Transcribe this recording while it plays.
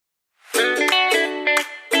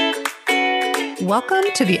Welcome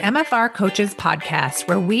to the MFR Coaches Podcast,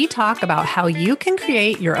 where we talk about how you can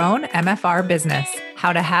create your own MFR business,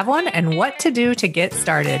 how to have one, and what to do to get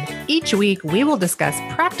started. Each week, we will discuss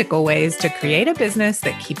practical ways to create a business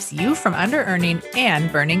that keeps you from under-earning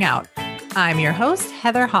and burning out. I'm your host,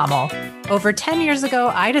 Heather Hommel. Over 10 years ago,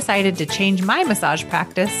 I decided to change my massage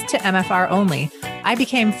practice to MFR only. I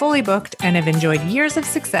became fully booked and have enjoyed years of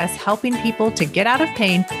success helping people to get out of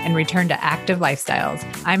pain and return to active lifestyles.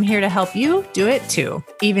 I'm here to help you do it too,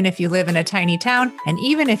 even if you live in a tiny town and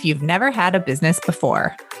even if you've never had a business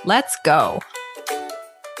before. Let's go.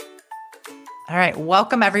 All right.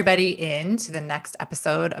 Welcome everybody into the next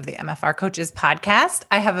episode of the MFR Coaches Podcast.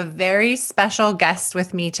 I have a very special guest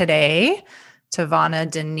with me today, TaVona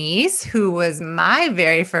Denise, who was my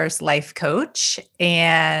very first life coach.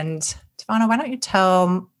 And TaVona, why don't you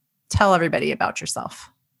tell everybody about yourself?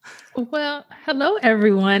 Well, hello,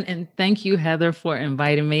 everyone. And thank you, Heather, for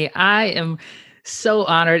inviting me. I am so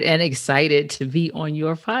honored and excited to be on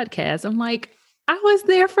your podcast. I'm like, I was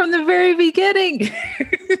there from the very beginning.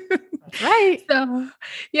 Right. So,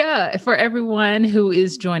 yeah, for everyone who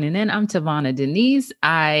is joining in, I'm TaVona Denise.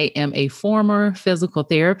 I am a former physical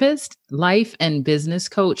therapist, life and business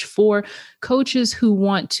coach for coaches who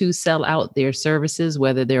want to sell out their services,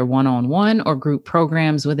 whether they're one-on-one or group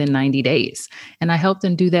programs within 90 days. And I help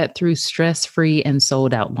them do that through stress-free and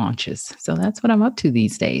sold-out launches. So that's what I'm up to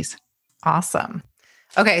these days. Awesome.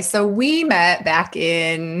 Okay, so we met back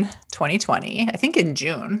in 2020, I think in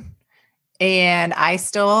June, and I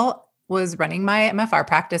still was running my MFR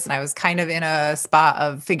practice, and I was kind of in a spot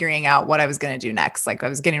of figuring out what I was going to do next. Like I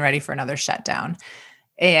was getting ready for another shutdown,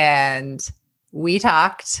 and we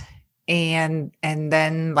talked, and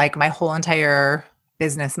then like my whole entire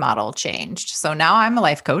business model changed. So now I'm a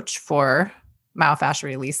life coach for myofascial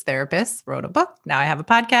release therapists, wrote a book. Now I have a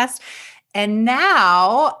podcast, and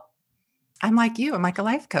now I'm like you, I'm like a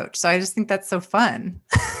life coach. So I just think that's so fun.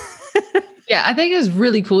 Yeah, I think it's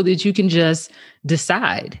really cool that you can just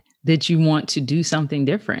decide that you want to do something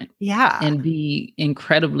different. Yeah. And be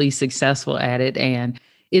incredibly successful at it. And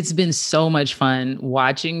it's been so much fun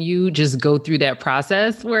watching you just go through that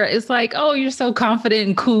process where it's like, oh, you're so confident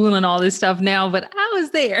and cool and all this stuff now, but I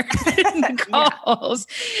was there in the calls.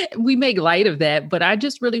 Yeah. We make light of that, but I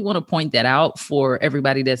just really want to point that out for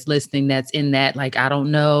everybody that's listening, that's in that, like, I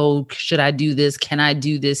don't know, should I do this? Can I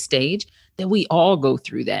do this stage? That we all go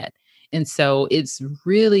through that. And so it's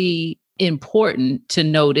really important to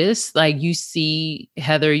notice, like you see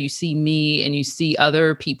Heather, you see me, and you see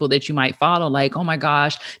other people that you might follow, like, oh my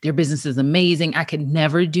gosh, their business is amazing. I could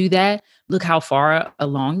never do that. Look how far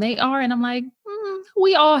along they are. And I'm like,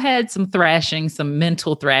 we all had some thrashing, some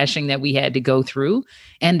mental thrashing that we had to go through,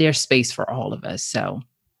 and there's space for all of us. So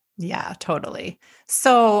yeah, totally.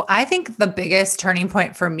 So I think the biggest turning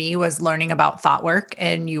point for me was learning about thought work,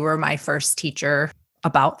 and you were my first teacher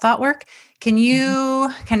about thought work. Can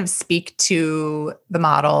you kind of speak to the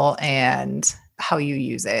model and how you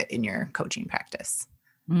use it in your coaching practice?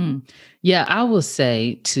 Yeah, I will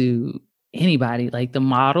say to anybody, like the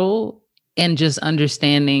model and just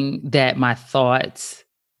understanding that my thoughts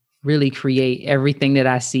really create everything that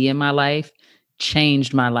I see in my life,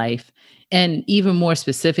 changed my life. And even more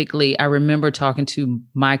specifically, I remember talking to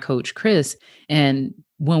my coach, Chris, and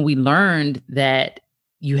when we learned that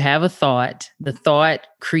you have a thought, the thought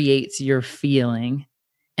creates your feeling.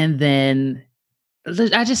 And then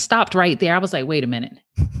I just stopped right there. I was like, wait a minute.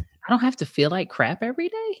 I don't have to feel like crap every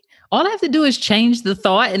day. All I have to do is change the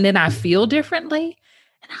thought and then I feel differently.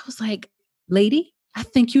 And I was like, lady, I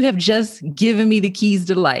think you have just given me the keys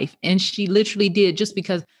to life. And she literally did, just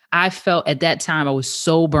because I felt at that time I was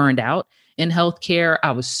so burned out in healthcare.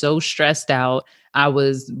 I was so stressed out. I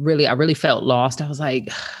really felt lost. I was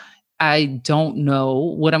like, I don't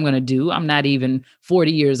know what I'm going to do. I'm not even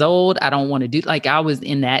 40 years old. I don't want to do, like, I was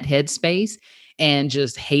in that headspace and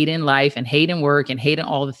just hating life and hating work and hating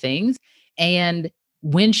all the things. And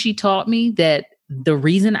when she taught me that the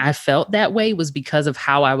reason I felt that way was because of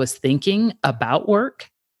how I was thinking about work,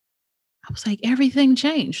 I was like, everything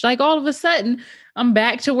changed. Like all of a sudden I'm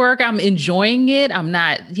back to work. I'm enjoying it. I'm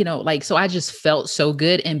not, so I just felt so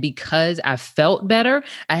good. And because I felt better,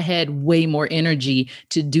 I had way more energy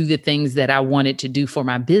to do the things that I wanted to do for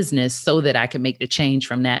my business so that I could make the change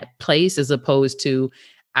from that place, as opposed to,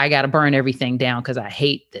 I got to burn everything down because I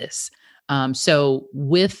hate this. So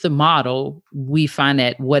with the model, we find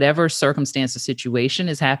that whatever circumstance or situation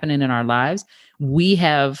is happening in our lives, we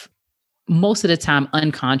have, most of the time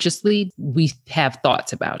unconsciously, we have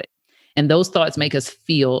thoughts about it. And those thoughts make us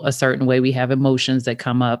feel a certain way. We have emotions that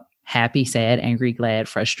come up: happy, sad, angry, glad,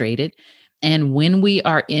 frustrated. And when we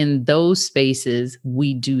are in those spaces,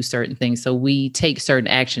 we do certain things. So we take certain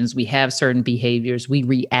actions, we have certain behaviors, we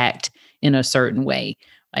react in a certain way.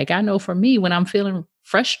 Like I know for me, when I'm feeling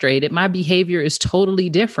frustrated, my behavior is totally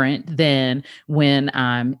different than when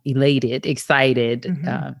I'm elated, excited,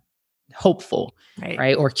 hopeful,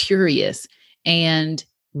 right? Or curious. And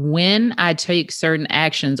when I take certain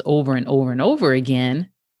actions over and over and over again,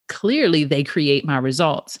 clearly they create my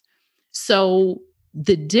results. So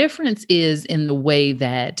the difference is in the way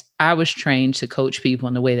that I was trained to coach people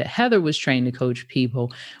and the way that Heather was trained to coach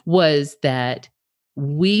people was that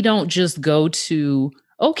we don't just go to,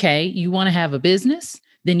 okay, you want to have a business,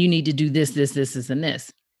 then you need to do this, and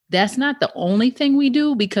this. That's not the only thing we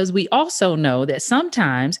do, because we also know that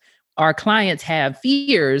sometimes our clients have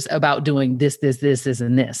fears about doing this,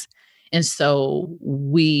 and this. And so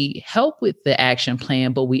we help with the action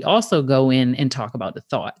plan, but we also go in and talk about the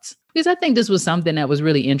thoughts. Because I think this was something that was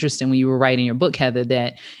really interesting when you were writing your book, Heather,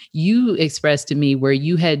 that you expressed to me where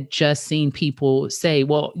you had just seen people say,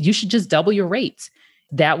 well, you should just double your rates.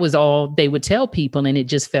 That was all they would tell people. And it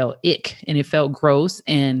just felt ick and it felt gross.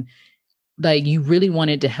 And like you really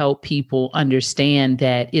wanted to help people understand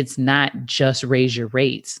that it's not just raise your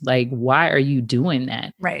rates. Like, why are you doing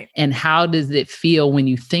that? Right. And how does it feel when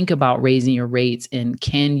you think about raising your rates? And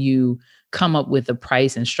can you come up with a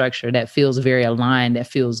price and structure that feels very aligned, that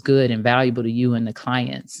feels good and valuable to you and the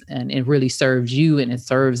clients? And it really serves you and it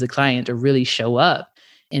serves the client to really show up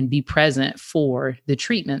and be present for the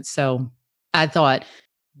treatment. So I thought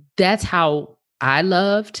that's how I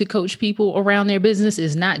love to coach people around their business,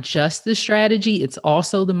 is not just the strategy, it's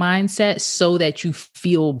also the mindset, so that you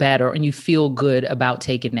feel better and you feel good about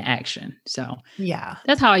taking the action. So yeah,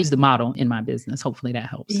 that's how I use the model in my business. Hopefully that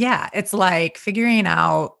helps. Yeah. It's like figuring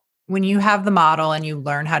out when you have the model and you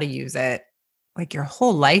learn how to use it, like your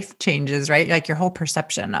whole life changes, right? Like your whole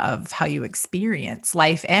perception of how you experience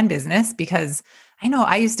life and business. Because I know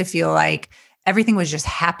I used to feel like everything was just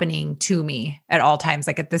happening to me at all times,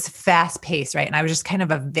 like at this fast pace, right? And I was just kind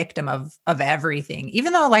of a victim of everything,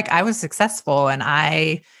 even though like I was successful and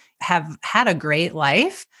I have had a great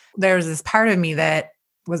life. There's this part of me that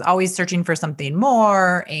was always searching for something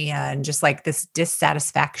more and just like this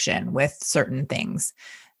dissatisfaction with certain things.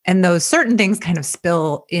 And those certain things kind of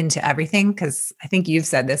spill into everything, because I think you've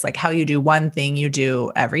said this, like how you do one thing, you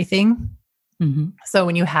do everything. Mm-hmm. So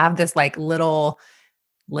when you have this like little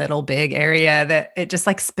big area, that it just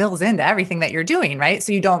like spills into everything that you're doing, right?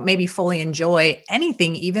 So you don't maybe fully enjoy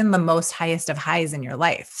anything, even the most highest of highs in your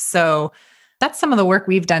life. So that's some of the work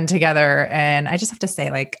we've done together. And I just have to say,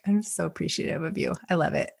 like, I'm so appreciative of you. I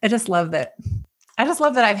love it. I just love that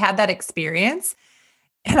I've had that experience.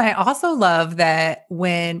 And I also love that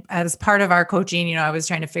when, as part of our coaching, I was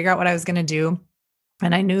trying to figure out what I was going to do.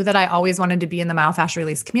 And I knew that I always wanted to be in the myofascial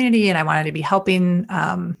release community and I wanted to be helping,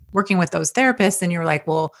 working with those therapists. And you were like,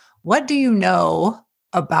 well, what do you know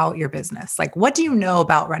about your business? Like, what do you know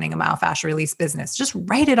about running a myofascial release business? Just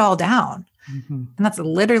write it all down. Mm-hmm. And that's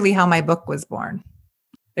literally how my book was born.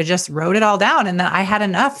 I just wrote it all down and then I had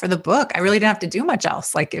enough for the book. I really didn't have to do much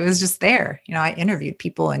else. Like, it was just there. I interviewed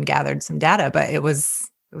people and gathered some data, but it was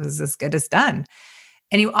as good as done.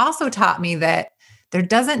 And you also taught me that there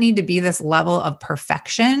doesn't need to be this level of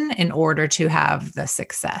perfection in order to have the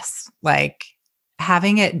success. Like,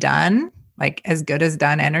 having it done, like as good as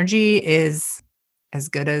done energy is as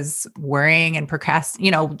good as worrying and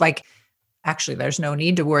procrastinating. Like, actually, there's no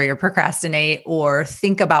need to worry or procrastinate or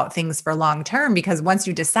think about things for long term, because once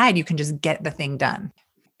you decide, you can just get the thing done.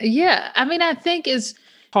 Yeah. I mean, I think it's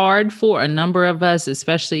hard for a number of us,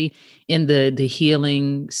 especially in the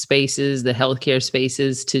healing spaces, the healthcare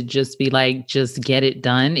spaces, to just be like, just get it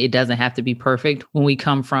done. It doesn't have to be perfect. When we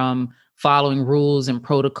come from following rules and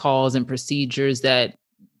protocols and procedures that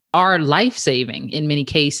are life-saving in many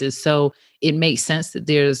cases. So it makes sense that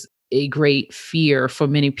there's a great fear for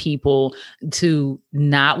many people to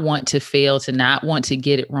not want to fail, to not want to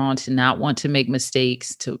get it wrong, to not want to make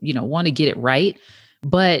mistakes, to, want to get it right.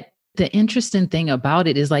 But the interesting thing about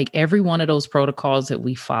it is, like, every one of those protocols that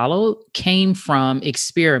we follow came from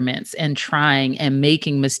experiments and trying and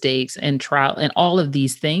making mistakes and trial and all of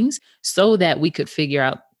these things so that we could figure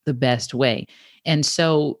out the best way. And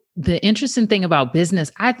so the interesting thing about business,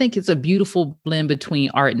 I think it's a beautiful blend between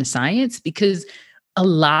art and science, because a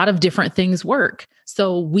lot of different things work.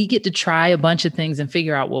 So we get to try a bunch of things and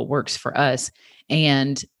figure out what works for us.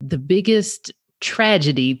 And the biggest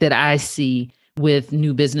tragedy that I see with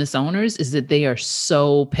new business owners is that they are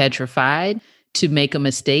so petrified to make a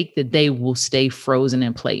mistake that they will stay frozen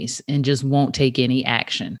in place and just won't take any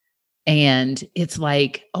action. And it's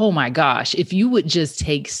like, oh my gosh, if you would just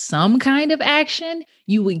take some kind of action,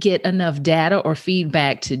 you would get enough data or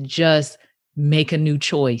feedback to just make a new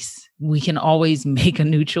choice. We can always make a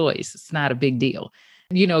new choice. It's not a big deal.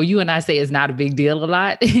 You and I say it's not a big deal a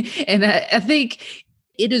lot. And I think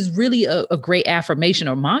it is really a great affirmation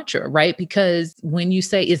or mantra, right? Because when you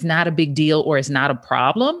say it's not a big deal or it's not a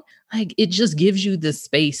problem, like it just gives you the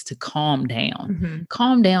space to calm down,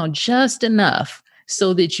 calm down just enough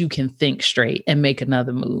so that you can think straight and make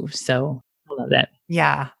another move. So I love that.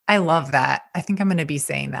 Yeah, I love that. I think I'm going to be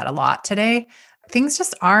saying that a lot today. Things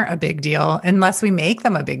just aren't a big deal unless we make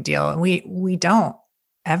them a big deal. And we don't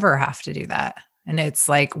ever have to do that. And it's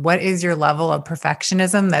like, what is your level of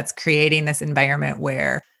perfectionism that's creating this environment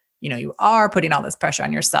where, you are putting all this pressure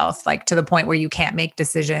on yourself, like to the point where you can't make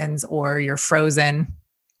decisions or you're frozen.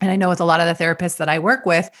 And I know with a lot of the therapists that I work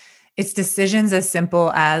with, it's decisions as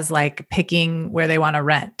simple as like picking where they want to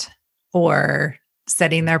rent or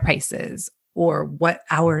setting their prices or what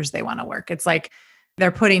hours they want to work. It's like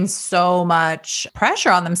they're putting so much pressure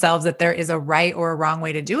on themselves that there is a right or a wrong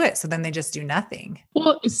way to do it. So then they just do nothing.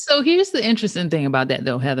 Well, so here's the interesting thing about that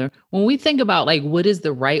though, Heather. When we think about like, what is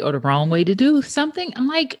the right or the wrong way to do something, I'm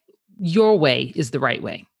like, your way is the right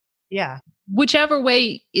way. Yeah. Whichever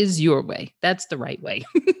way is your way. That's the right way.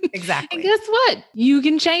 Exactly. And guess what? You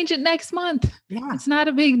can change it next month. Yeah. It's not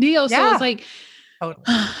a big deal. Yeah. So it's like, totally.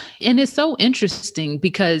 And it's so interesting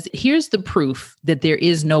because here's the proof that there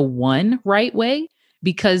is no one right way,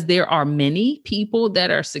 because there are many people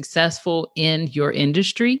that are successful in your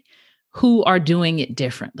industry who are doing it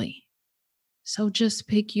differently. So just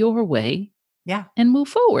pick your way. Yeah. And move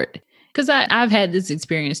forward. Because I've had this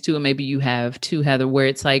experience too, and maybe you have too, Heather, where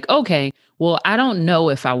it's like, okay, well, I don't know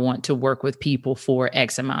if I want to work with people for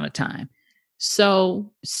X amount of time.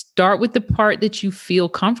 So start with the part that you feel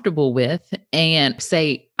comfortable with and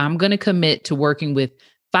say, I'm going to commit to working with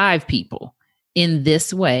 5 people in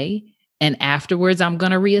this way. And afterwards, I'm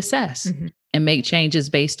going to reassess and make changes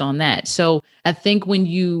based on that. So I think when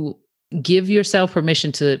you give yourself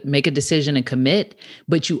permission to make a decision and commit,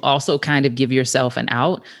 but you also kind of give yourself an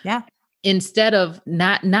out. Yeah. Instead of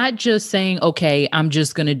not just saying, okay, I'm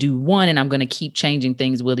just going to do one and I'm going to keep changing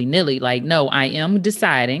things willy-nilly. Like, no, I am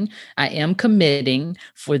deciding, I am committing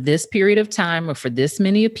for this period of time or for this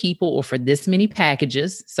many people or for this many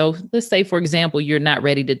packages. So let's say, for example, you're not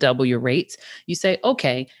ready to double your rates. You say,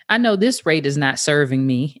 okay, I know this rate is not serving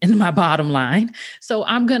me in my bottom line. So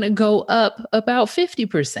I'm going to go up about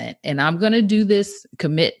 50% and I'm going to do this,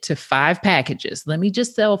 commit to 5 packages. Let me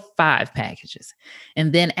just sell 5 packages.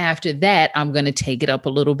 And then after that, I'm going to take it up a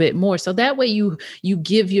little bit more. So that way you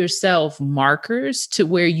give yourself markers to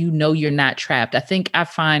where you're not trapped. I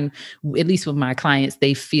find, at least with my clients,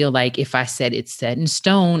 they feel like if I said it's set in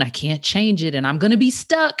stone, I can't change it and I'm going to be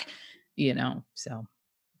stuck, so.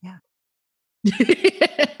 Yeah.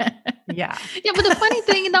 Yeah. Yeah. But the funny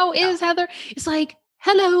thing though is, Heather, it's like,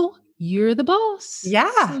 hello, you're the boss. Yeah.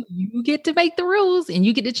 So you get to make the rules and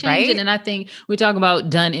you get to change it. And I think we talk about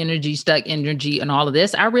done energy, stuck energy, and all of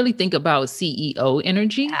this. I really think about CEO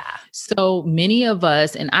energy. Yeah. So many of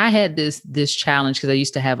us, and I had this challenge because I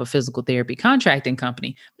used to have a physical therapy contracting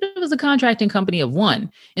company, but it was a contracting company of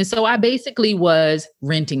one. And so I basically was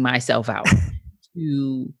renting myself out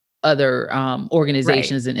to other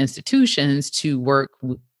organizations and institutions to work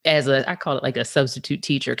as I call it like a substitute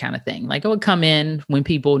teacher kind of thing. Like I would come in when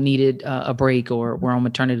people needed a break or were on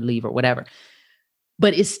maternity leave or whatever.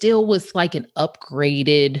 But it still was like an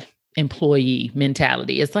upgraded employee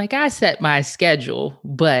mentality. It's like I set my schedule,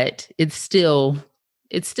 but it's still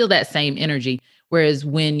that same energy. Whereas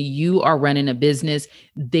when you are running a business,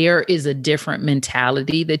 there is a different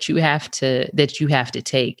mentality that you have to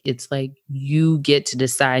take. It's like you get to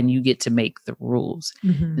decide and you get to make the rules.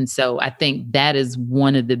 And so I think that is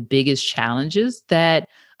one of the biggest challenges that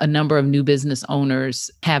a number of new business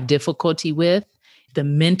owners have difficulty with. The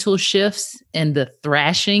mental shifts and the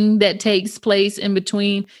thrashing that takes place in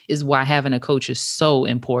between is why having a coach is so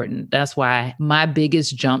important. That's why my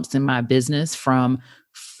biggest jumps in my business from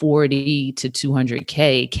 40 to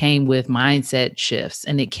 200K came with mindset shifts.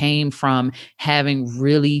 And it came from having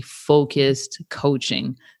really focused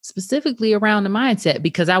coaching, specifically around the mindset,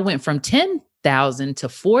 because I went from 10,000 to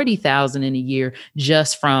 40,000 in a year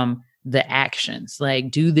just from the actions, like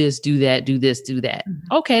do this, do that, do this, do that.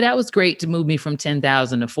 Okay, that was great to move me from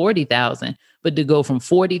 10,000 to 40,000, but to go from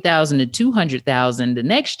 40,000 to 200,000 the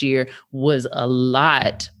next year was a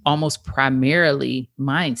lot, almost primarily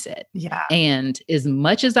mindset. Yeah. And as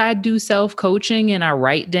much as I do self-coaching and I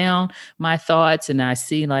write down my thoughts and I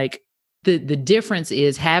see like, The difference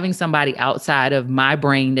is having somebody outside of my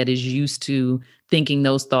brain that is used to thinking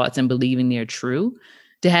those thoughts and believing they're true,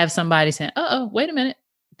 to have somebody saying, wait a minute,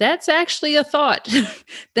 that's actually a thought.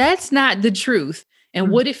 That's not the truth.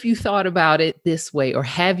 And what if you thought about it this way, or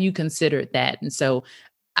have you considered that? And so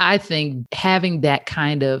I think having that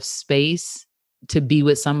kind of space to be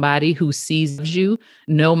with somebody who sees you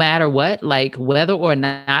no matter what, like whether or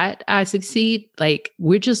not I succeed, like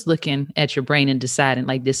we're just looking at your brain and deciding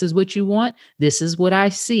like, this is what you want. This is what I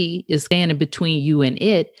see is standing between you and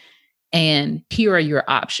it. And here are your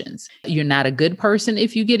options. You're not a good person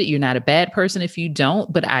if you get it. You're not a bad person if you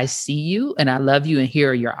don't, but I see you and I love you. And here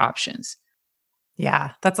are your options.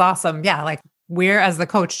 Yeah, that's awesome. Yeah. Like we're as the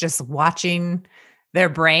coach just watching their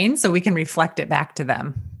brain so we can reflect it back to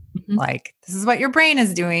them. Like, this is what your brain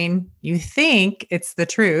is doing. You think it's the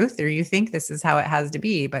truth, or you think this is how it has to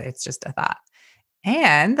be, but it's just a thought.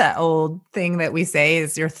 And that old thing that we say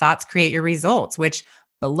is your thoughts create your results, which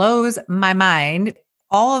blows my mind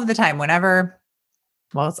all of the time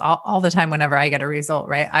it's all the time whenever I get a result,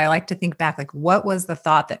 right? I like to think back, like, what was the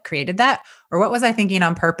thought that created that? Or what was I thinking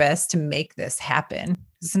on purpose to make this happen?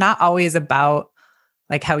 It's not always about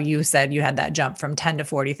like how you said you had that jump from 10 to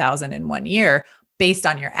 40,000 in 1 year based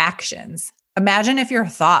on your actions. Imagine if your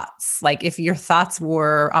thoughts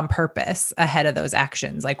were on purpose ahead of those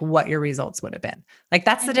actions, like what your results would have been. Like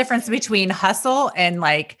that's the difference between hustle and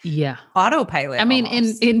like autopilot. I mean,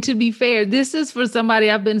 and to be fair, this is for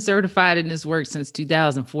somebody, I've been certified in this work since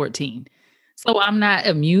 2014. So I'm not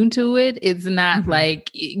immune to it. It's not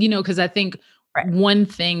like, because I think one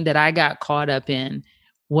thing that I got caught up in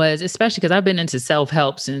was, especially because I've been into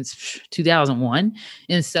self-help since 2001.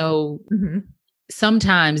 And so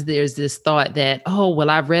sometimes there's this thought that,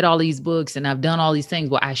 I've read all these books and I've done all these things.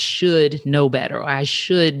 Well, I should know better, or I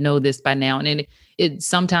should know this by now. And then it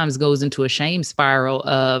sometimes goes into a shame spiral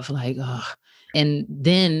of like, and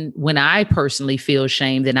then when I personally feel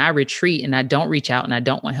shame, then I retreat and I don't reach out and I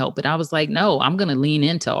don't want help. But I was like, no, I'm going to lean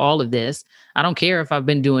into all of this. I don't care if I've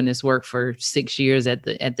been doing this work for 6 years at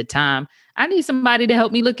the time. I need somebody to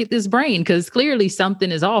help me look at this brain because clearly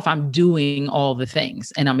something is off. I'm doing all the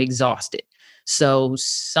things and I'm exhausted. So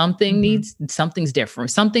something's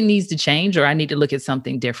different. Something needs to change, or I need to look at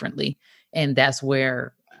something differently. And that's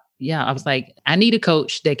where, I was like, I need a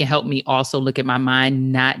coach that can help me also look at my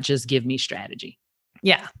mind, not just give me strategy.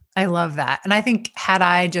 Yeah, I love that. And I think had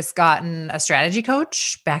I just gotten a strategy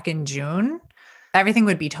coach back in June, everything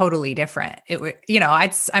would be totally different. It would,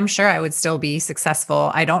 I'm sure I would still be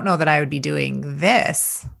successful. I don't know that I would be doing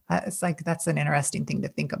this. It's like, that's an interesting thing to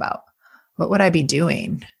think about. What would I be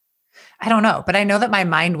doing? I don't know, but I know that my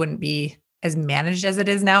mind wouldn't be as managed as it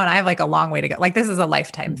is now. And I have like a long way to go. Like this is a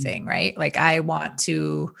lifetime thing, right? Like I want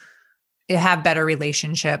to have better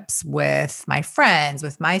relationships with my friends,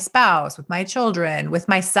 with my spouse, with my children, with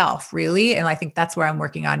myself, really. And I think that's where I'm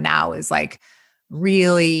working on now is like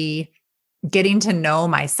really getting to know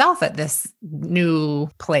myself at this new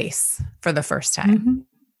place for the first time.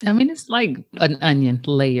 I mean, it's like an onion,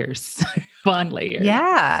 layers, fun layers.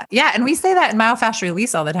 Yeah. Yeah. And we say that in myofascial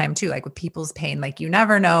release all the time too, like with people's pain, like you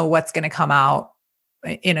never know what's going to come out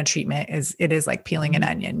in a treatment. It is like peeling an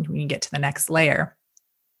onion when you get to the next layer.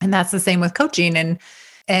 And that's the same with coaching.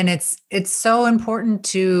 And it's so important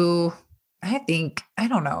to, I think, I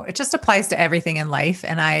don't know, it just applies to everything in life.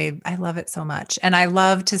 And I love it so much. And I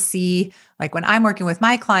love to see, like when I'm working with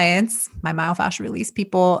my clients, my myofascial release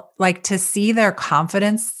people, like to see their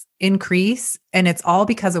confidence increase. And it's all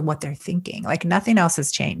because of what they're thinking. Like nothing else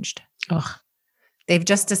has changed. They've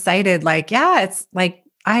just decided like, it's like,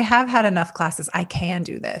 I have had enough classes. I can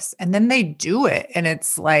do this. And then they do it. And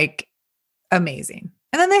it's like amazing.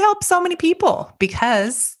 And then they help so many people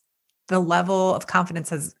because the level of confidence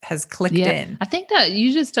has clicked in. I think that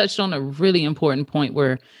you just touched on a really important point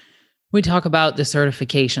where we talk about the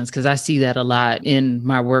certifications, because I see that a lot in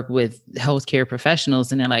my work with healthcare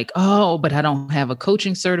professionals. And they're like, but I don't have a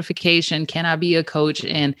coaching certification. Can I be a coach?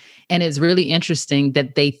 And it's really interesting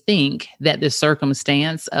that they think that the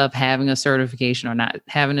circumstance of having a certification or not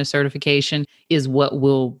having a certification is what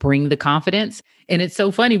will bring the confidence. And it's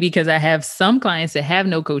so funny because I have some clients that have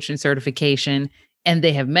no coaching certification and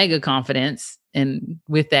they have mega confidence. And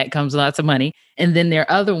with that comes lots of money. And then there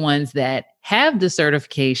are other ones that have the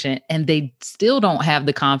certification and they still don't have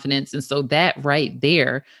the confidence. And so that right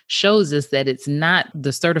there shows us that it's not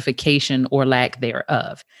the certification or lack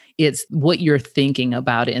thereof. It's what you're thinking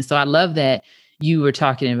about it. And so I love that you were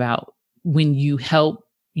talking about when you help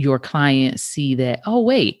your clients see that,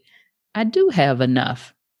 wait, I do have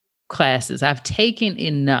enough classes. I've taken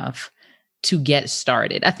enough to get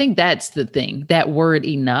started. I think that's the thing. That word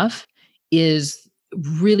enough is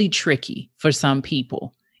really tricky for some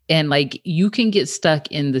people. And like you can get stuck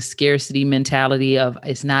in the scarcity mentality of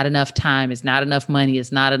it's not enough time, it's not enough money,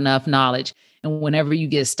 it's not enough knowledge. And whenever you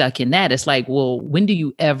get stuck in that, it's like, well, when do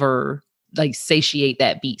you ever like satiate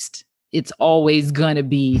that beast? It's always going to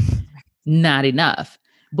be not enough.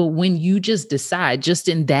 But when you just decide, just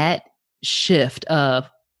in that shift of,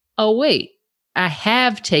 oh, wait, I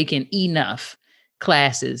have taken enough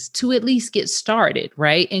classes to at least get started,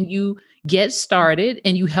 right? And you get started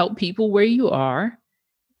and you help people where you are.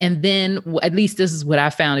 And then at least this is what I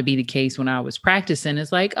found to be the case when I was practicing.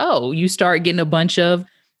 It's like, oh, you start getting a bunch of,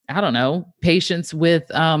 I don't know, patients with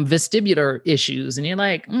vestibular issues. And you're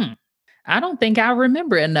like, I don't think I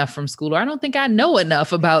remember enough from school, or I don't think I know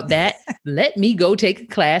enough about that. Let me go take a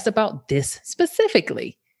class about this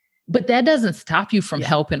specifically. But that doesn't stop you from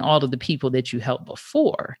helping all of the people that you helped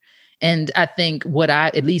before. And I think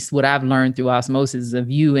at least what I've learned through osmosis of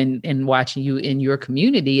you and watching you in your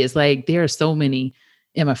community is like, there are so many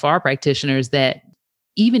MFR practitioners that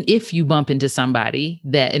even if you bump into somebody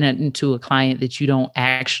into a client that you don't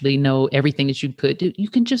actually know everything that you could do, you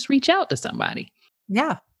can just reach out to somebody.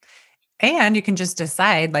 Yeah. And you can just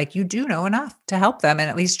decide like you do know enough to help them and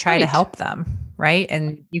at least try to help them. Right.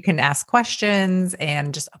 And you can ask questions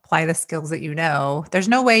and just apply the skills that you know. There's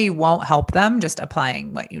no way you won't help them just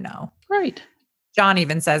applying what you know. Right. John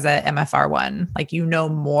even says at MFR1, like, you know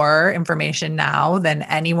more information now than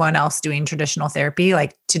anyone else doing traditional therapy.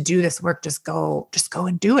 Like, to do this work, just go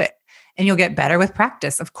and do it. And you'll get better with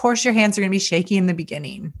practice. Of course, your hands are going to be shaky in the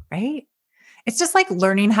beginning, right? It's just like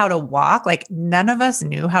learning how to walk. Like, none of us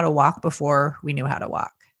knew how to walk before we knew how to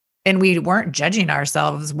walk. And we weren't judging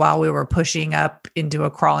ourselves while we were pushing up into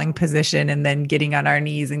a crawling position and then getting on our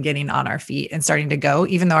knees and getting on our feet and starting to go,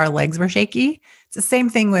 even though our legs were shaky. It's the same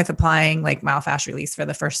thing with applying like myofascial release for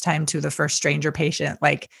the first time to the first stranger patient.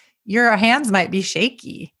 Like, your hands might be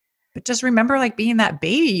shaky, but just remember, like, being that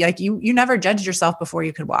baby, like you never judged yourself before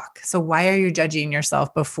you could walk. So why are you judging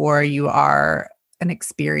yourself before you are an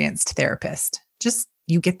experienced therapist? Just,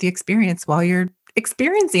 you get the experience while you're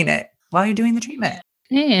experiencing it, while you're doing the treatment.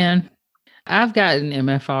 And I've gotten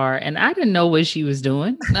MFR and I didn't know what she was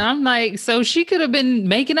doing. I'm like, so she could have been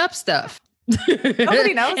making up stuff.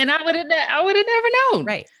 Nobody knows. And I would have never known.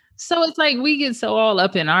 Right. So it's like we get so all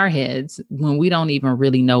up in our heads when we don't even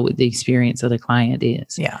really know what the experience of the client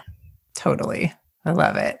is. Yeah, totally. I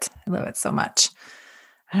love it. I love it so much.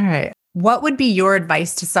 All right. What would be your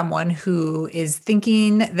advice to someone who is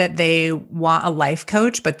thinking that they want a life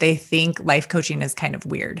coach, but they think life coaching is kind of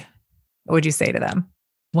weird? What would you say to them?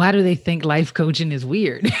 Why do they think life coaching is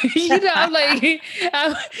weird? Like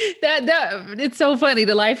it's so funny.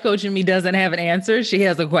 The life coach in me doesn't have an answer. She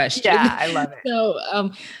has a question. Yeah, I love it.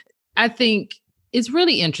 So I think it's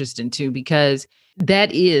really interesting too, because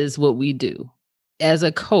that is what we do. As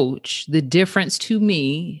a coach, the difference to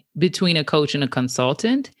me between a coach and a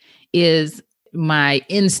consultant is my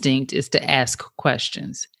instinct is to ask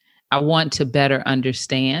questions. I want to better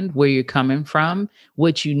understand where you're coming from,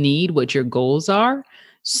 what you need, what your goals are,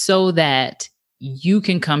 so that you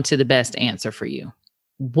can come to the best answer for you.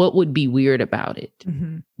 What would be weird about it?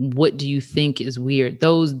 Mm-hmm. What do you think is weird?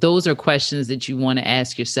 Those are questions that you want to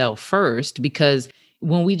ask yourself first, because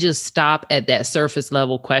when we just stop at that surface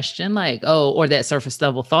level question, like, oh, or that surface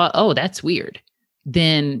level thought, oh, that's weird,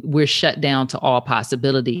 then we're shut down to all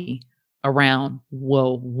possibility around,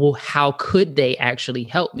 well, how could they actually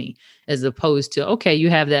help me? As opposed to, okay,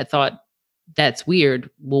 you have that thought, that's weird.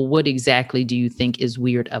 Well, what exactly do you think is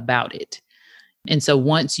weird about it? And so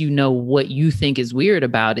once you know what you think is weird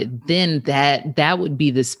about it, then that would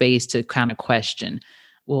be the space to kind of question,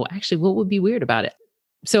 well, actually, what would be weird about it?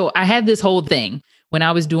 So I had this whole thing when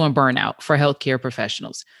I was doing burnout for healthcare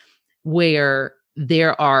professionals, where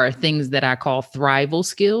there are things that I call thrival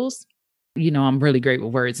skills. You know, I'm really great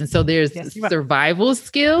with words. And so there's survival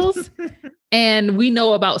skills, and we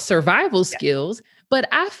know about survival skills. But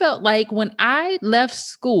I felt like when I left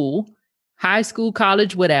school, high school,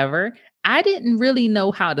 college, whatever, I didn't really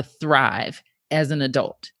know how to thrive as an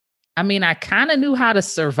adult. I mean, I kind of knew how to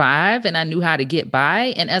survive and I knew how to get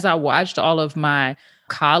by. And as I watched all of my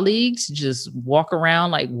colleagues just walk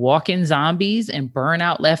around like walking zombies and burn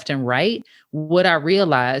out left and right, what I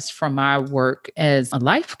realized from my work as a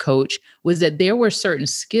life coach was that there were certain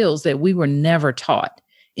skills that we were never taught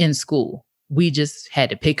in school. We just had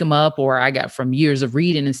to pick them up, or I got from years of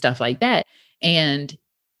reading and stuff like that. And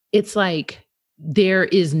it's like, there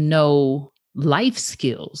is no life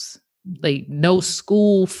skills, like no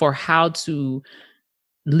school for how to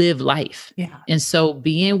live life. Yeah. And so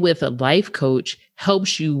being with a life coach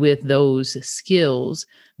helps you with those skills,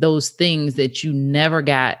 those things that you never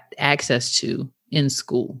got access to in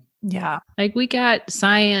school. Yeah. Like we got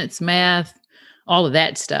science, math, all of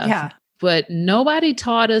that stuff. Yeah. But nobody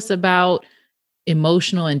taught us about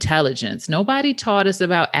emotional intelligence. Nobody taught us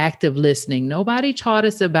about active listening. Nobody taught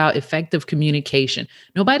us about effective communication.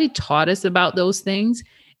 Nobody taught us about those things.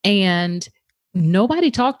 And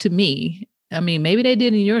nobody talked to me. I mean, maybe they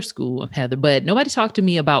did in your school, Heather, but nobody talked to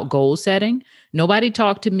me about goal setting. Nobody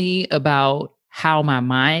talked to me about how my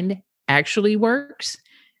mind actually works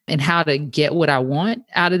and how to get what I want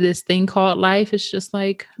out of this thing called life. It's just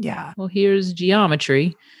like, well, here's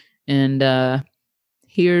geometry and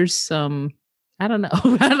here's some, I don't know.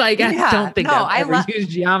 I don't think I've ever used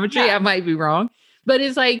geometry. I might be wrong, but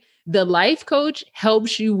it's like the life coach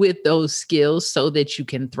helps you with those skills so that you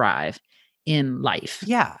can thrive in life.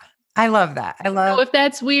 Yeah. I love that. If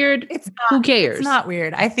that's weird, who cares? It's not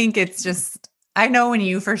weird. I think it's just, I know when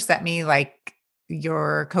you first sent me like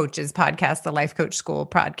your coach's podcast, the Life Coach School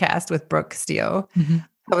podcast with Brooke Steele,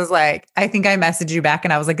 I was like, I think I messaged you back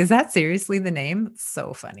and I was like, is that seriously the name? It's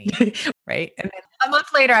so funny. Right. And then a month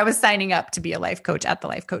later, I was signing up to be a life coach at the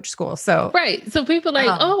Life Coach School. So, right. So people are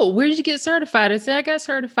like, oh, where did you get certified? I said, I got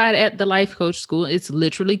certified at the Life Coach School. It's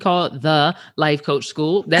literally called the Life Coach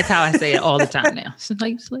School. That's how I say it all the time now. So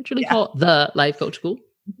it's literally called the Life Coach School.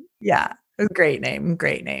 Yeah. Great name.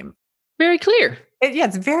 Great name. Very clear.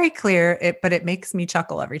 It's very clear, but it makes me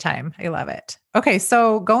chuckle every time. I love it. Okay.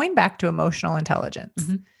 So going back to emotional intelligence,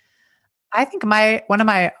 I think one of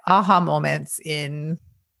my aha moments in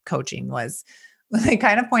coaching was when they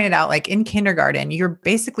kind of pointed out, like in kindergarten, you're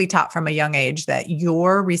basically taught from a young age that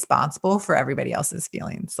you're responsible for everybody else's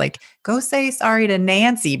feelings. Like, go say sorry to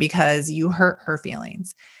Nancy because you hurt her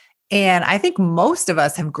feelings. And I think most of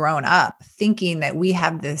us have grown up thinking that we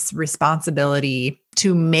have this responsibility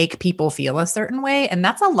to make people feel a certain way. And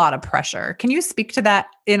that's a lot of pressure. Can you speak to that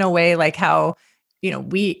in a way like how,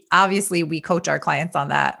 we coach our clients on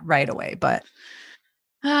that right away, but.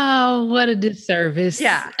 Oh, what a disservice.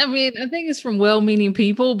 Yeah. I mean, I think it's from well-meaning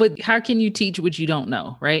people, but how can you teach what you don't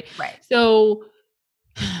know? Right. Right. So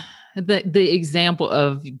the example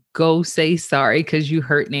of go say sorry because you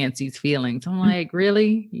hurt Nancy's feelings. I'm like,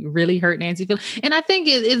 really? You really hurt Nancy's feelings? And I think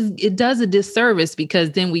it does a disservice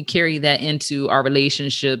because then we carry that into our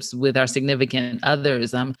relationships with our significant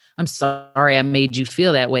others. I'm sorry I made you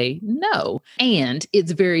feel that way. No. And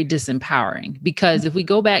it's very disempowering because if we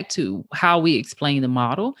go back to how we explain the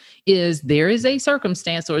model is there is a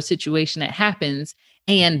circumstance or a situation that happens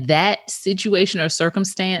and that situation or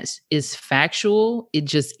circumstance is factual. It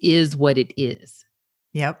just is what it is.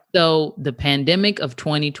 Yep. So the pandemic of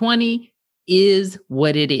 2020 is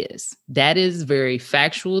what it is. That is very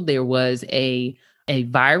factual. There was a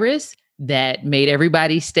virus that made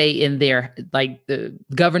everybody stay in their, like the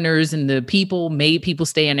governors and the people made people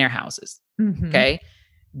stay in their houses. Okay.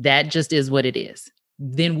 That just is what it is.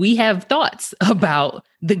 Then we have thoughts about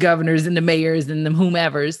the governors and the mayors and the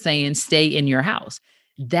whomevers saying, stay in your house.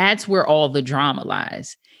 That's where all the drama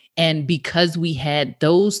lies. And because we had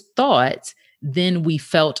those thoughts, then we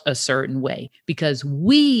felt a certain way. Because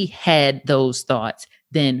we had those thoughts,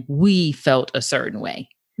 then we felt a certain way.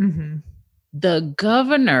 The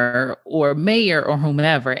governor or mayor or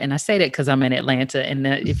whomever, and I say that because I'm in Atlanta, and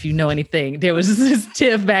if you know anything, there was this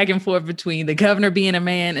tiff back and forth between the governor being a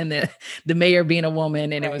man and the mayor being a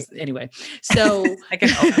woman, and it was anyway. So I can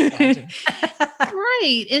imagine.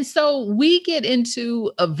 Right, and so we get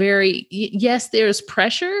into a very yes, there's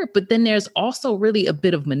pressure, but then there's also really a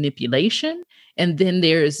bit of manipulation, and then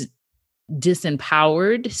there's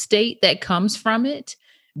disempowered state that comes from it.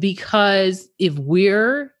 Because if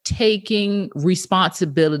we're taking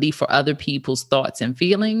responsibility for other people's thoughts and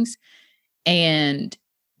feelings, and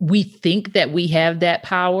we think that we have that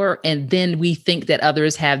power, and then we think that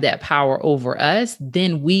others have that power over us,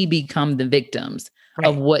 then we become the victims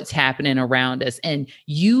of what's happening around us. And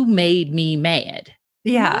you made me mad.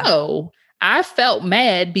 Yeah. No, I felt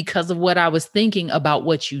mad because of what I was thinking about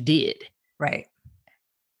what you did. Right.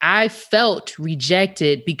 I felt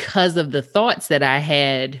rejected because of the thoughts that I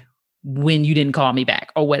had when you didn't call me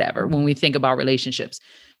back or whatever, when we think about relationships.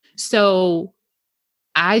 So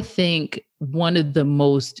I think one of the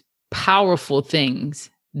most powerful things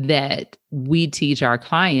that we teach our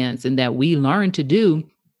clients and that we learn to do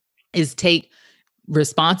is take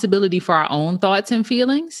responsibility for our own thoughts and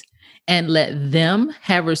feelings and let them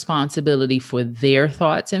have responsibility for their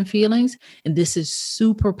thoughts and feelings. And this is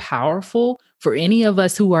super powerful for any of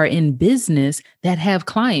us who are in business that have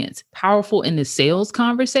clients, powerful in the sales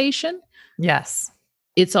conversation. Yes.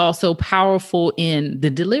 It's also powerful in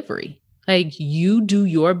the delivery. Like you do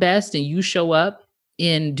your best and you show up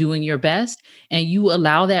in doing your best, and you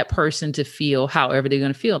allow that person to feel however they're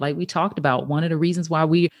going to feel. Like we talked about, one of the reasons why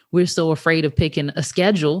we're so afraid of picking a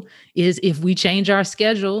schedule is if we change our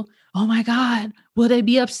schedule, oh my God, will they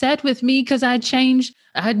be upset with me because I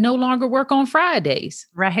no longer work on Fridays?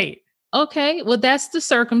 Right. Okay, well, that's the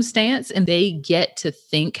circumstance, and they get to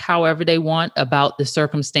think however they want about the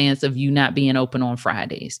circumstance of you not being open on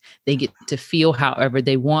Fridays. They get to feel however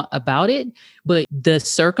they want about it, but the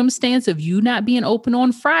circumstance of you not being open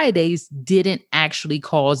on Fridays didn't actually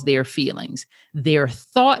cause their feelings. Their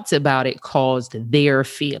thoughts about it caused their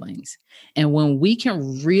feelings. And when we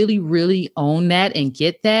can really, really own that and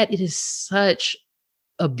get that, it is such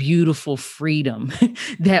a beautiful freedom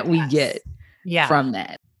that we get from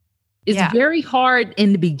that. It's very hard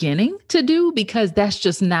in the beginning to do because that's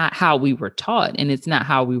just not how we were taught and it's not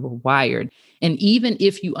how we were wired. And even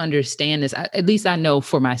if you understand this, at least I know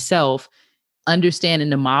for myself, understanding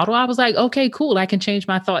the model, I was like, okay, cool. I can change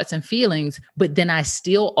my thoughts and feelings. But then I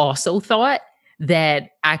still also thought that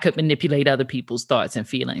I could manipulate other people's thoughts and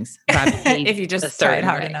feelings if you just tried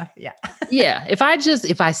hard enough. Yeah. Yeah. If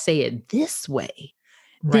I say it this way,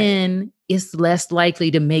 then it's less likely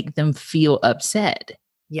to make them feel upset.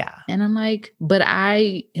 Yeah. And I'm like, but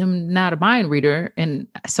I am not a mind reader. And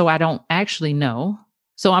so I don't actually know.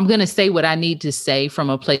 So I'm going to say what I need to say from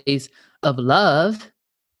a place of love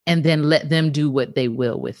and then let them do what they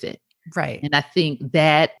will with it. Right. And I think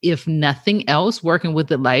that if nothing else, working with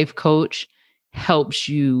the life coach helps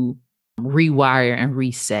you rewire and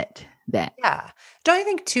reset that. Yeah. Don't you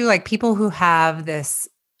think too, like people who have this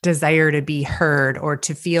desire to be heard or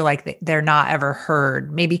to feel like they're not ever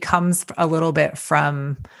heard maybe comes a little bit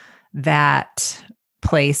from that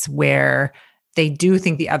place where they do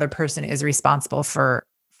think the other person is responsible for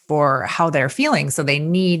how they're feeling. So they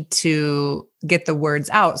need to get the words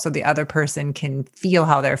out so the other person can feel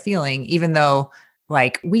how they're feeling, even though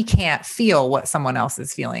like we can't feel what someone else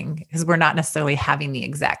is feeling because we're not necessarily having the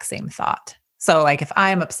exact same thought. So like if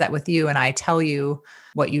I'm upset with you and I tell you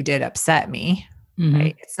what you did upset me,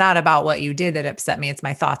 right? It's not about what you did that upset me. It's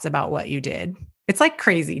my thoughts about what you did. It's like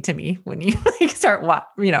crazy to me when you like start,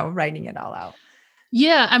 writing it all out.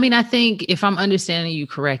 Yeah. I mean, I think if I'm understanding you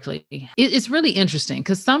correctly, it's really interesting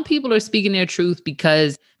because some people are speaking their truth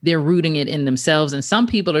because they're rooting it in themselves. And some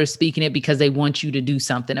people are speaking it because they want you to do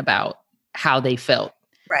something about how they felt.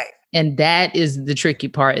 Right. And that is the tricky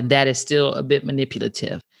part. And that is still a bit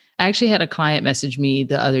manipulative. I actually had a client message me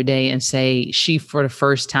the other day and say she, for the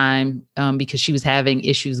first time, because she was having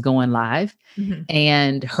issues going live,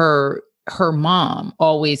 and her mom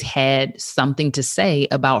always had something to say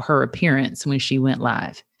about her appearance when she went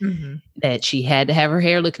live. That she had to have her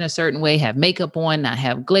hair looking a certain way, have makeup on, not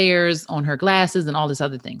have glares on her glasses, and all this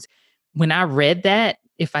other things. When I read that,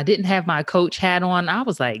 if I didn't have my coach hat on, I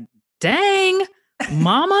was like, dang,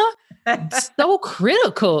 mama. So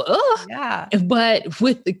critical. Ugh. Yeah. But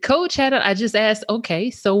with the coach hat on, I just asked, okay,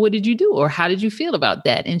 so what did you do? Or how did you feel about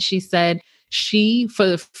that? And she said she, for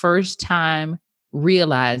the first time,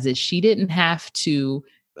 realized that she didn't have to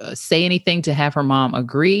say anything to have her mom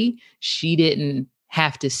agree. She didn't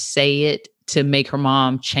have to say it to make her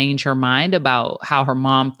mom change her mind about how her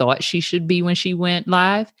mom thought she should be when she went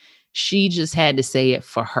live. She just had to say it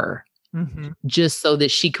for her. Just so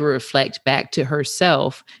that she could reflect back to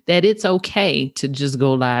herself that it's okay to just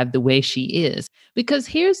go live the way she is. Because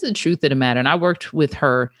here's the truth of the matter, and I worked with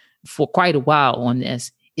her for quite a while on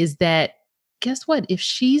this, is that guess what? If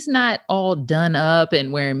she's not all done up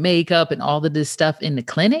and wearing makeup and all of this stuff in the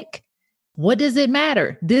clinic, what does it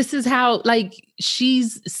matter? This is how, like,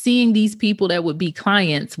 she's seeing these people that would be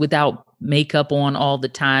clients without makeup on all the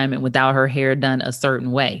time and without her hair done a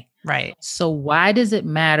certain way. Right. So why does it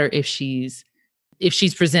matter if she's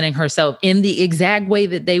presenting herself in the exact way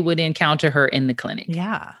that they would encounter her in the clinic?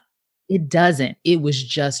 Yeah. It doesn't. It was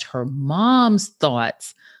just her mom's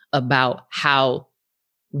thoughts about how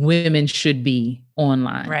women should be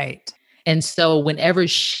online. Right. And so whenever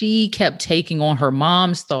she kept taking on her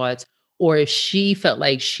mom's thoughts, or if she felt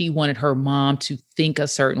like she wanted her mom to think a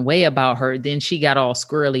certain way about her, then she got all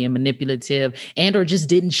squirrely and manipulative and or just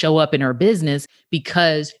didn't show up in her business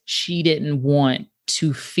because she didn't want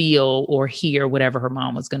to feel or hear whatever her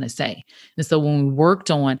mom was going to say. And so when we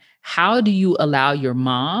worked on how do you allow your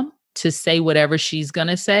mom to say whatever she's going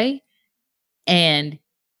to say and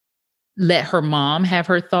let her mom have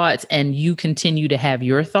her thoughts and you continue to have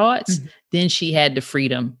your thoughts, then she had the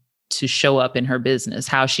freedom to show up in her business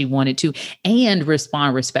how she wanted to and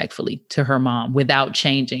respond respectfully to her mom without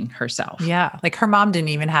changing herself. Yeah. Like her mom didn't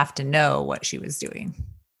even have to know what she was doing.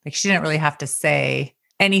 Like she didn't really have to say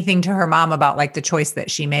anything to her mom about like the choice that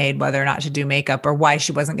she made, whether or not to do makeup or why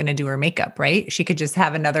she wasn't going to do her makeup, right? She could just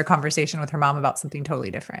have another conversation with her mom about something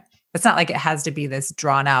totally different. It's not like it has to be this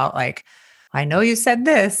drawn out, like, I know you said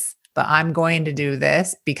this, but I'm going to do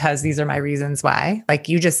this because these are my reasons why. Like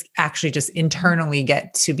you just actually just internally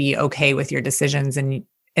get to be okay with your decisions, and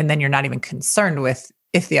then you're not even concerned with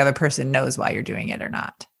if the other person knows why you're doing it or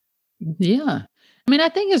not. Yeah. I mean, I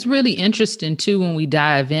think it's really interesting too when we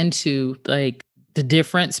dive into like the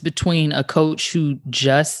difference between a coach who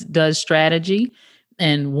just does strategy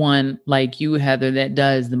and one like you, Heather, that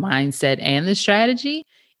does the mindset and the strategy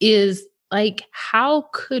is like, how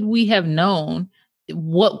could we have known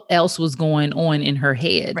what else was going on in her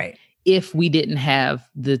head Right. if we didn't have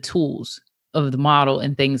the tools of the model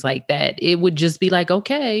and things like that? It would just be like,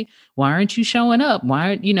 okay, why aren't you showing up? Why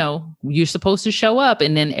aren't, you're supposed to show up.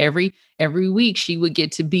 And then every week she would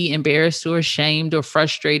get to be embarrassed or ashamed or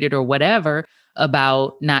frustrated or whatever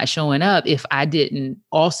about not showing up if I didn't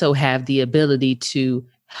also have the ability to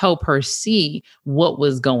help her see what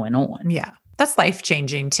was going on. Yeah. That's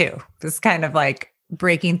life-changing too. It's kind of like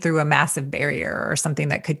breaking through a massive barrier or something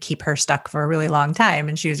that could keep her stuck for a really long time.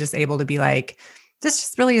 And she was just able to be like, this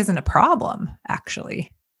just really isn't a problem,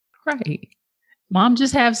 actually. Right. Mom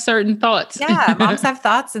just have certain thoughts. Yeah. Moms have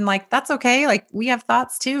thoughts, and like, that's okay. Like we have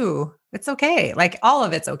thoughts too. It's okay. Like all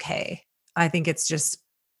of it's okay. I think it's just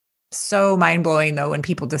so mind-blowing though, when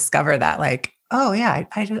people discover that, like, oh yeah,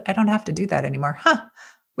 I don't have to do that anymore. Huh.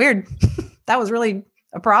 Weird. That was really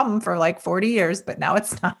a problem for like 40 years, but now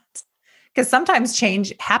it's not. Because sometimes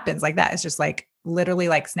change happens like that. It's just like literally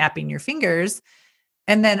like snapping your fingers.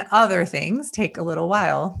 And then other things take a little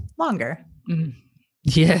while longer. Mm.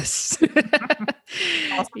 Yes.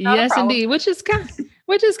 Yes, indeed. Which is kind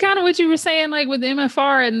of what you were saying, like with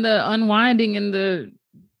MFR and the unwinding and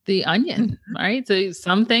the onion, right? So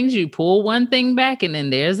some things you pull one thing back and then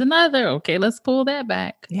there's another. Okay, let's pull that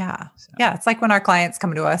back. Yeah. So. Yeah. It's like when our clients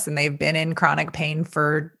come to us and they've been in chronic pain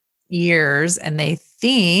for years and they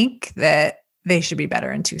think that they should be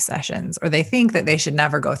better in 2 sessions, or they think that they should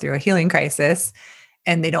never go through a healing crisis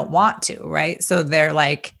and they don't want to, right? So they're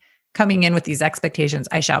like coming in with these expectations.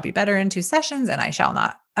 I shall be better in 2 sessions and I shall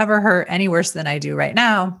not ever hurt any worse than I do right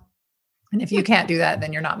now. And if you can't do that,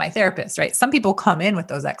 then you're not my therapist, right? Some people come in with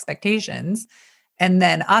those expectations, and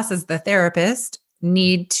then us as the therapist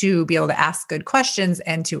need to be able to ask good questions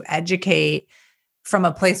and to educate from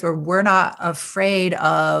a place where we're not afraid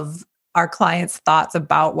of our clients' thoughts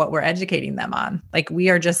about what we're educating them on. Like we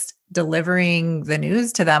are just delivering the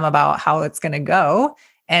news to them about how it's going to go.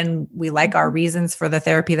 And we like our reasons for the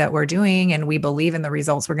therapy that we're doing, and we believe in the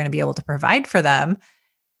results we're going to be able to provide for them.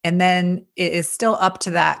 And then it is still up to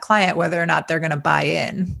that client whether or not they're going to buy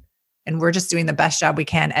in. And we're just doing the best job we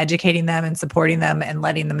can, educating them and supporting them and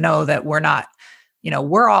letting them know that we're not,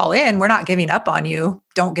 we're all in. We're not giving up on you.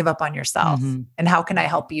 Don't give up on yourself. Mm-hmm. And how can I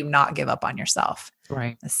help you not give up on yourself?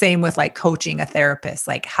 Right. Same with like coaching a therapist.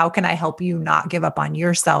 Like, how can I help you not give up on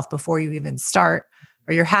yourself before you even start,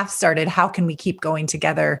 or you're half started? How can we keep going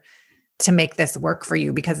together to make this work for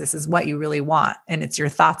you? Because this is what you really want. And it's your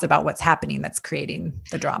thoughts about what's happening that's creating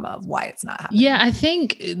the drama of why it's not happening. Yeah. I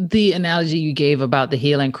think the analogy you gave about the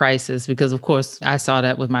healing crisis, because of course I saw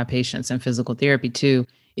that with my patients in physical therapy too,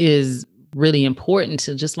 is really important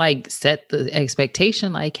to just like set the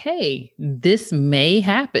expectation, like, hey, this may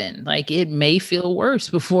happen. Like it may feel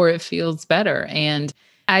worse before it feels better. And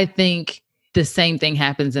I think the same thing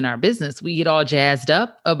happens in our business. We get all jazzed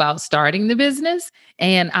up about starting the business.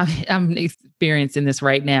 And I'm experiencing this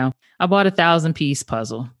right now. I bought a 1,000-piece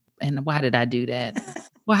puzzle. And why did I do that?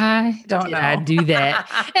 Why did I do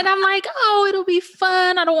that? And I'm like, oh, it'll be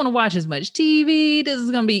fun. I don't want to watch as much TV. This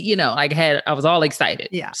is going to be, I was all excited.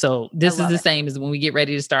 Yeah. So this is the same as when we get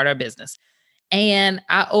ready to start our business. And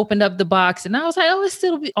I opened up the box and I was like, oh, it's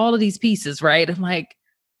still be all of these pieces, right? I'm like,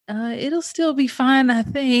 it'll still be fine, I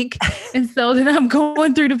think. And so then I'm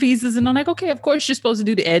going through the pieces and I'm like, okay, of course you're supposed to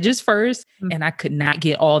do the edges first. Mm-hmm. And I could not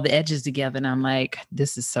get all the edges together. And I'm like,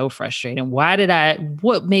 this is so frustrating.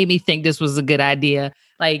 What made me think this was a good idea?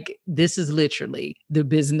 Like, this is literally the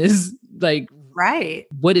business, like, right.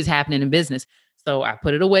 What is happening in business? So I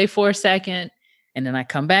put it away for a second and then I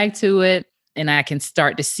come back to it and I can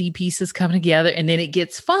start to see pieces come together and then it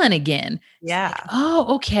gets fun again. Yeah. Like,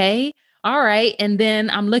 oh, okay. All right. And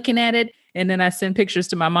then I'm looking at it and then I send pictures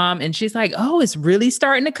to my mom and she's like, oh, it's really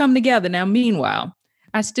starting to come together. Now, meanwhile,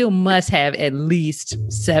 I still must have at least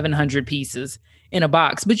 700 pieces in a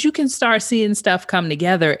box, but you can start seeing stuff come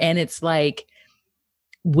together. And it's like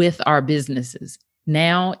with our businesses,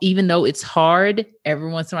 Now, even though it's hard,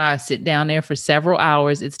 every once in a while I sit down there for several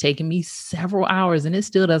hours. It's taken me several hours and it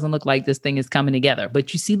still doesn't look like this thing is coming together,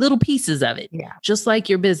 but you see little pieces of it, just like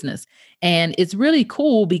your business. And it's really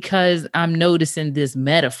cool because I'm noticing this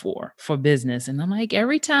metaphor for business. And I'm like,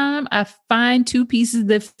 every time I find two pieces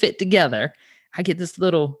that fit together, I get this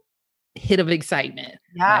little hit of excitement.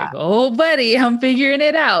 Like, oh, buddy, I'm figuring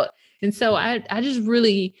it out. And so I just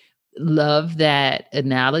really love that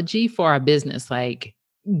analogy for our business. Like,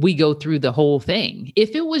 we go through the whole thing.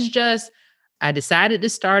 If it was just, I decided to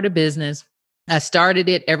start a business, I started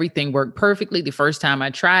it, everything worked perfectly the first time I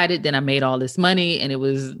tried it, then I made all this money and it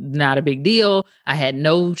was not a big deal. I had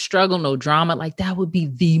no struggle, no drama. Like, that would be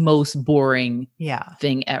the most boring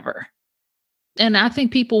thing ever. And I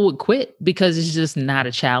think people would quit because it's just not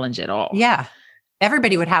a challenge at all. Yeah.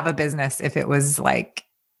 Everybody would have a business if it was like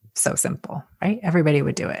so simple, right? Everybody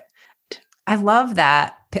would do it. I love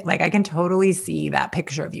that. Like, I can totally see that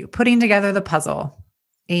picture of you putting together the puzzle.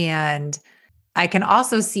 And I can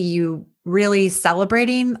also see you really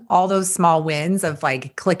celebrating all those small wins of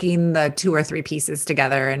like clicking the 2 or 3 pieces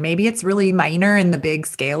together. And maybe it's really minor in the big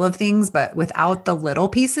scale of things, but without the little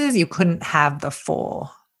pieces, you couldn't have the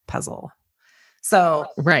full puzzle. So,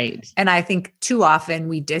 right. And I think too often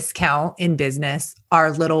we discount in business our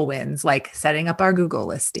little wins, like setting up our Google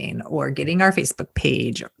listing or getting our Facebook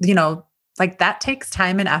page, like that takes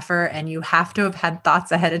time and effort, and you have to have had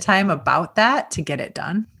thoughts ahead of time about that to get it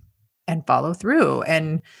done and follow through.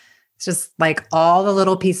 And it's just like all the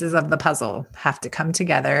little pieces of the puzzle have to come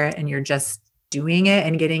together, and you're just doing it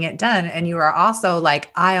and getting it done. And you are also like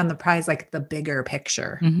eye on the prize, like the bigger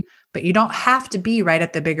picture, but you don't have to be right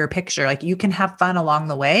at the bigger picture. Like, you can have fun along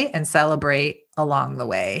the way and celebrate along the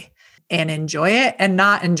way and enjoy it and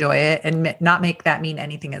not enjoy it and not make that mean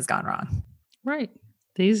anything has gone wrong. Right.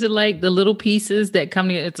 These are like the little pieces that come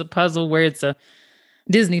together. It's a puzzle where it's a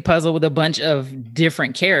Disney puzzle with a bunch of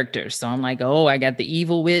different characters. So I'm like, oh, I got the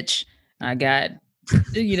evil witch. I got,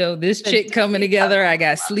 this chick coming together. I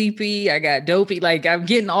got Sleepy. I got Dopey. Like, I'm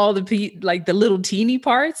getting all the the little teeny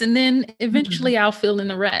parts. And then eventually I'll fill in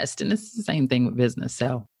the rest. And it's the same thing with business.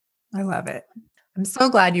 So I love it. I'm so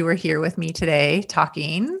glad you were here with me today,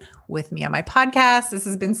 talking with me on my podcast. This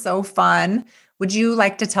has been so fun. Would you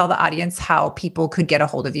like to tell the audience how people could get a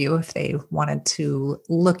hold of you if they wanted to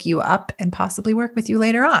look you up and possibly work with you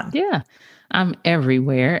later on? Yeah. I'm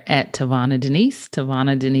everywhere at TaVona Denise,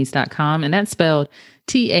 TaVonaDenise.com. And that's spelled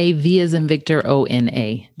TAV as in Victor,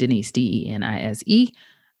 ONA, Denise, DENISE.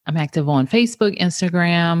 I'm active on Facebook,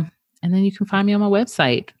 Instagram, and then you can find me on my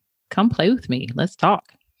website. Come play with me. Let's talk.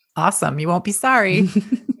 Awesome. You won't be sorry.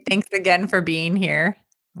 Thanks again for being here.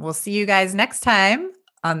 We'll see you guys next time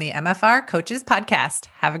on the MFR Coaches Podcast.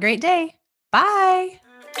 Have a great day. Bye.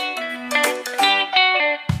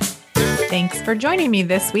 Thanks for joining me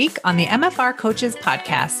this week on the MFR Coaches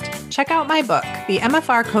Podcast. Check out my book, The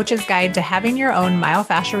MFR Coach's Guide to Having Your Own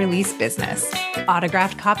Myofascial Release Business.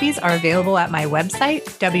 Autographed copies are available at my website,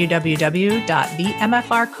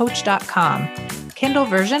 www.themfrcoach.com. Kindle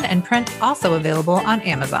version and print also available on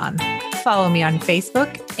Amazon. Follow me on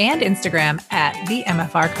Facebook and Instagram at The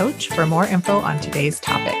MFR Coach for more info on today's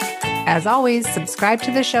topic. As always, subscribe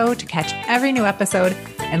to the show to catch every new episode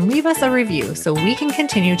and leave us a review so we can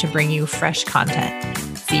continue to bring you fresh content.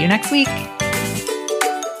 See you next week.